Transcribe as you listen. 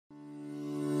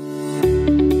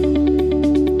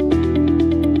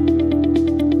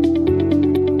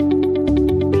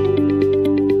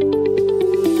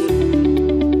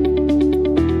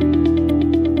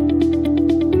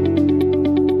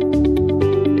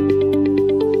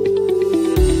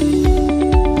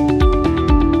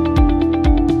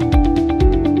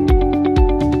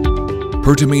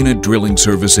Pertamina Drilling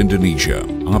Service Indonesia,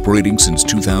 operating since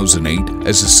 2008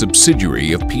 as a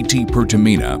subsidiary of PT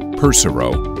Pertamina,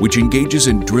 Persero, which engages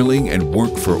in drilling and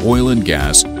work for oil and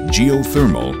gas,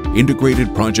 geothermal,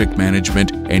 integrated project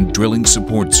management, and drilling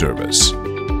support service.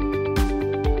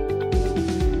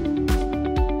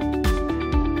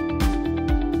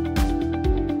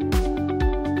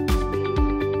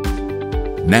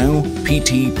 Now,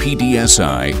 PT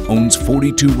PDSI owns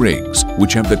 42 rigs,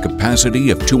 which have the capacity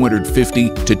of 250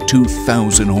 to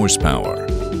 2,000 horsepower.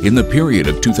 In the period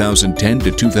of 2010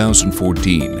 to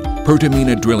 2014,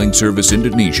 Pertamina Drilling Service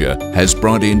Indonesia has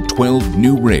brought in 12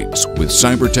 new rigs with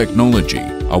cyber technology,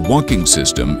 a walking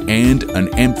system, and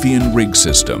an amphibian rig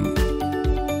system.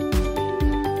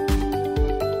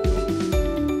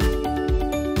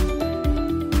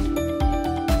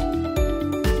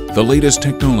 The latest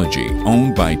technology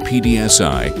owned by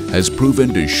PDSI has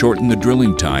proven to shorten the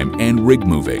drilling time and rig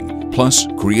moving, plus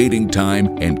creating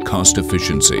time and cost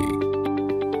efficiency.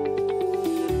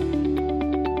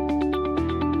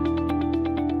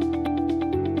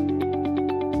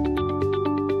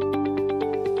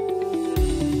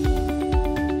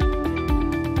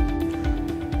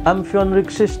 Amphibian rig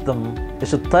system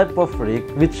is a type of rig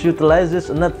which utilizes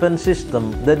an advanced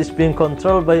system that is being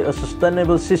controlled by a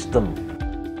sustainable system,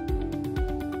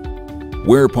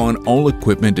 whereupon all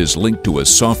equipment is linked to a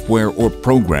software or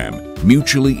program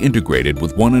mutually integrated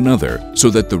with one another so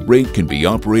that the rig can be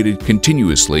operated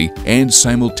continuously and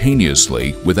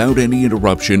simultaneously without any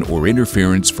interruption or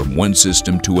interference from one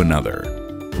system to another.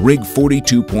 Rig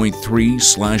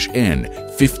 42.3/N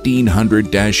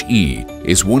 1500-E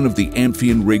is one of the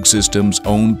amphibian rig systems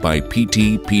owned by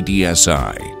PT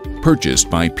PDSI. Purchased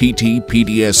by PT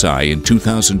PDSI in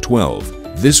 2012,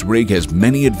 this rig has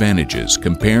many advantages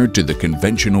compared to the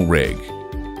conventional rig.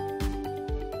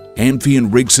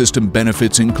 Amphibian rig system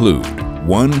benefits include: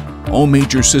 1. All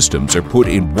major systems are put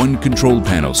in one control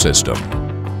panel system.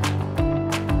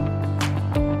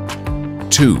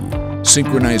 2.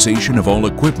 Synchronization of all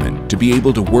equipment to be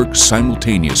able to work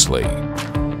simultaneously.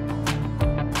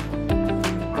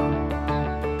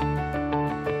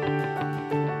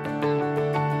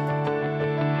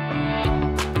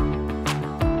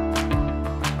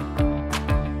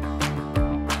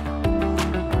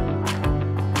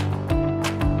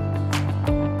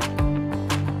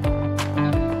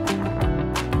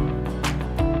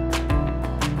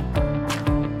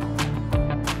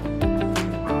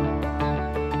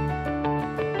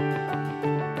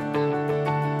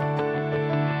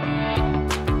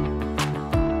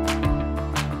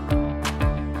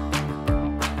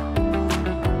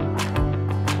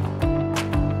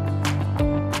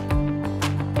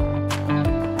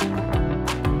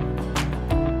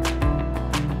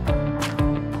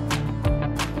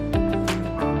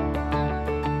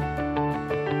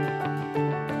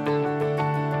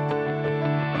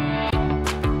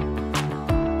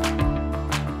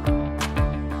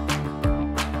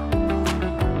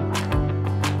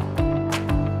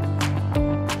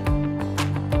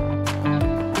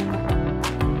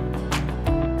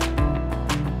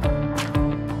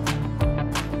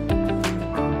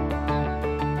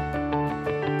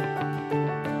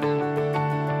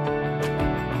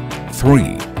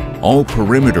 3. All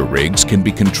perimeter rigs can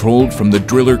be controlled from the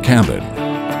driller cabin.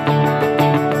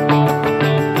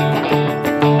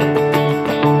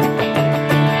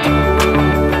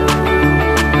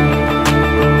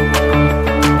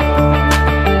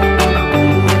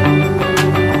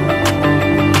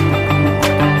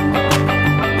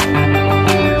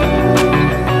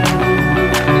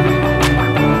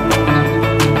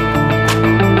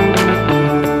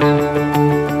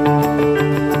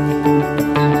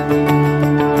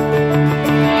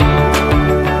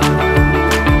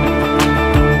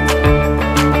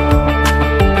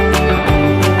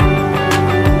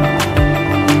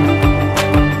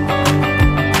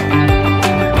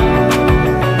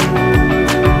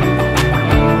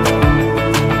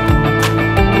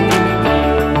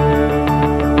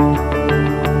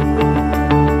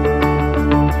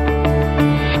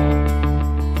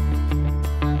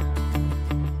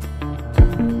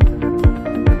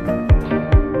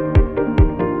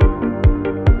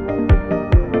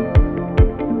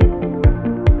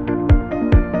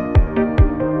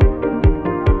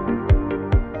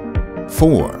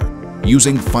 4.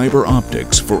 Using fiber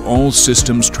optics for all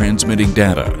systems transmitting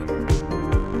data.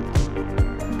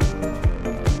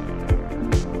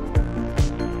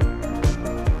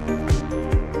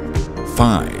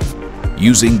 5.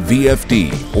 Using VFD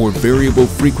or variable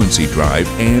frequency drive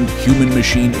and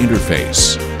human-machine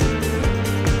interface.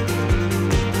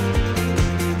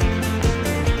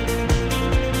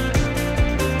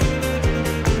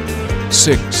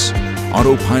 6.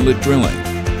 Autopilot drilling.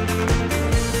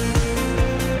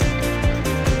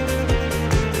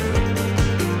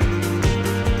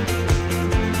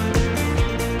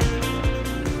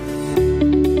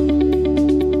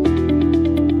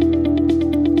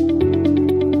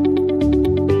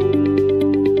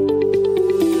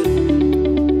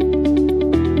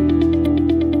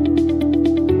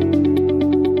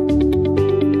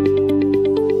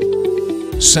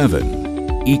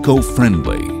 7.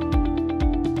 Eco-friendly.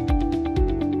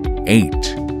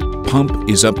 8. Pump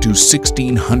is up to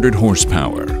 1600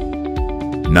 horsepower.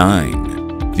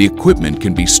 9. The equipment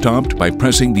can be stopped by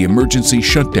pressing the emergency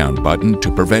shutdown button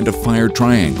to prevent a fire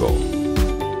triangle.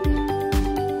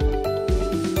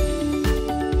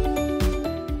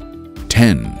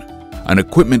 10. An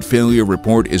equipment failure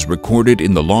report is recorded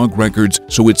in the log records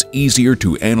so it's easier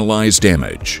to analyze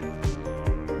damage.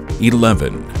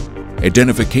 11.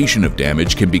 Identification of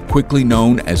damage can be quickly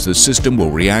known as the system will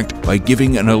react by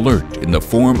giving an alert in the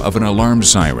form of an alarm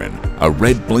siren, a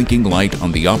red blinking light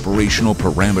on the operational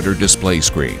parameter display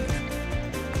screen.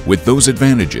 With those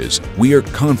advantages, we are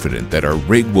confident that our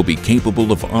rig will be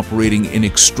capable of operating in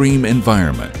extreme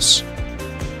environments.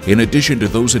 In addition to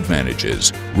those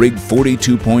advantages, Rig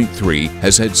 42.3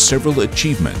 has had several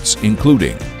achievements,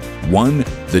 including 1.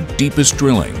 The deepest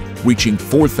drilling, reaching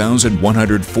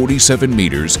 4,147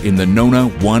 meters in the Nona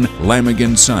 1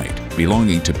 Lamigan site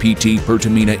belonging to PT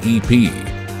Pertamina EP.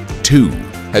 2.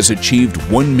 Has achieved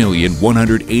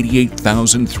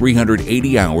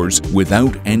 1,188,380 hours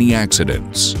without any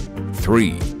accidents.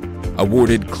 3.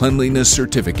 Awarded Cleanliness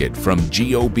Certificate from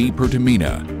GOB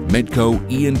Pertamina, Medco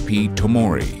E&P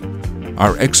Tomori.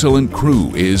 Our excellent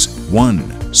crew is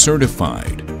 1.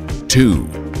 Certified. 2.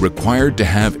 Required to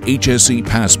have HSE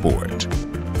passport.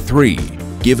 3.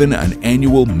 Given an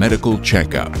annual medical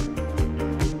checkup.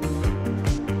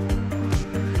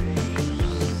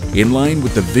 In line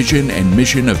with the vision and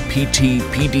mission of PT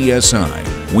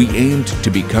PDSI, we aimed to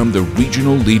become the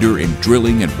regional leader in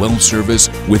drilling and well service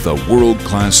with a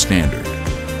world-class standard.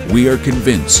 We are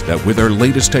convinced that with our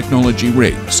latest technology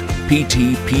rigs,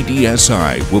 PT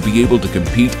PDSI will be able to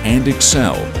compete and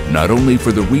excel not only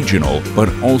for the regional but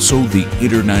also the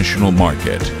international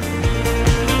market.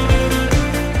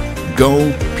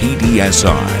 Go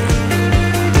PDSI!